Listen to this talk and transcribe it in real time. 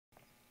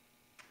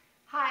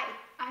Hi,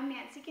 I'm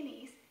Nancy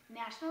Genys,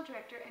 National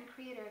Director and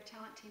Creator of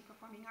Talent Team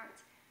Performing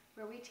Arts,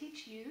 where we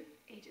teach youth,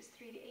 ages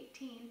 3 to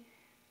 18,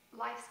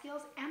 life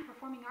skills and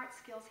performing arts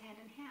skills hand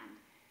in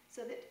hand,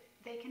 so that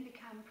they can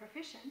become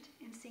proficient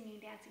in singing,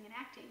 dancing, and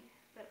acting,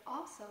 but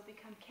also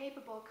become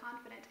capable,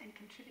 confident, and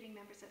contributing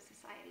members of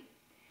society.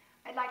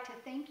 I'd like to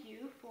thank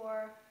you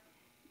for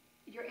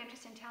your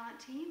interest in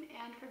Talent Team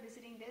and for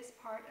visiting this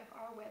part of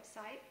our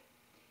website.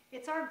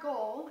 It's our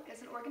goal as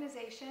an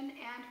organization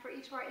and for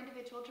each of our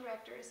individual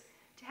directors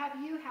to have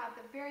you have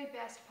the very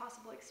best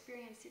possible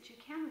experience that you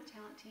can with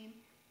Talent Team,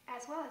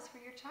 as well as for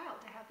your child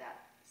to have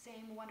that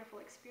same wonderful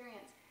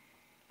experience.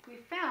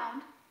 We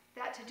found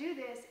that to do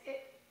this,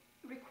 it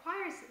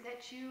requires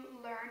that you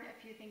learn a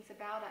few things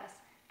about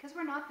us, because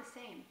we're not the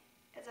same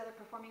as other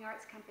performing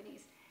arts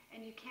companies,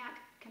 and you can't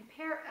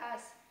compare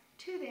us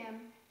to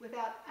them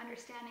without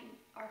understanding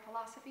our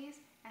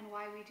philosophies and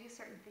why we do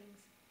certain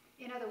things.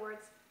 In other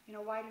words,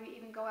 why do we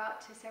even go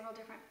out to several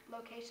different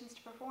locations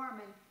to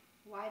perform, and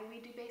why do we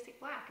do basic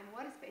black, and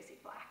what is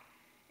basic black,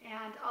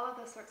 and all of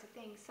those sorts of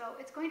things. So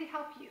it's going to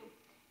help you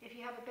if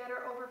you have a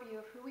better overview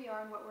of who we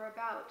are and what we're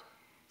about.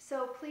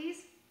 So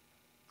please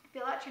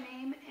fill out your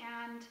name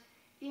and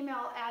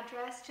email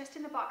address just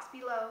in the box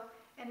below,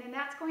 and then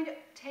that's going to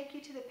take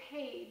you to the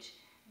page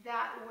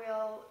that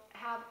will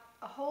have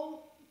a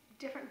whole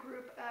different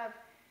group of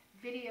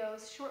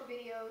videos, short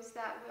videos,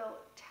 that will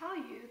tell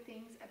you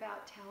things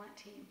about Talent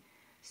Team.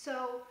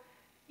 So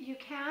you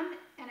can,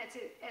 and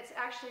it's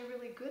actually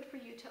really good for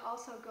you to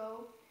also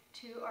go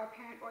to our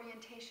parent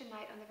orientation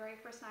night on the very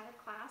first night of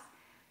class.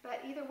 But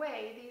either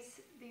way,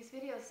 these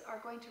videos are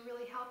going to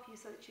really help you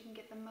so that you can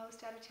get the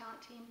most out of Talent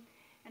Team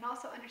and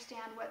also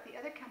understand what the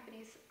other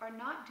companies are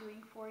not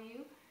doing for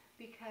you,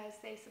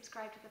 because they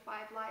subscribe to the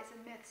 5 lies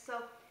and myths.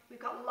 So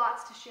we've got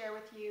lots to share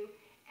with you.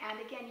 And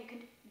again, you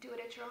can do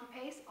it at your own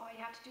pace. All you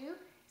have to do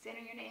is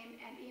enter your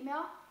name and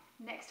email.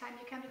 Next time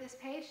you come to this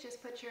page,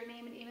 just put your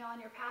name and email and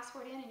your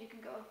password in, and you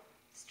can go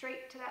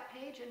straight to that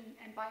page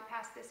and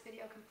bypass this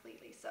video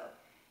completely. So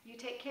you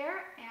take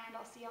care, and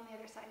I'll see you on the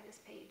other side of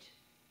this page.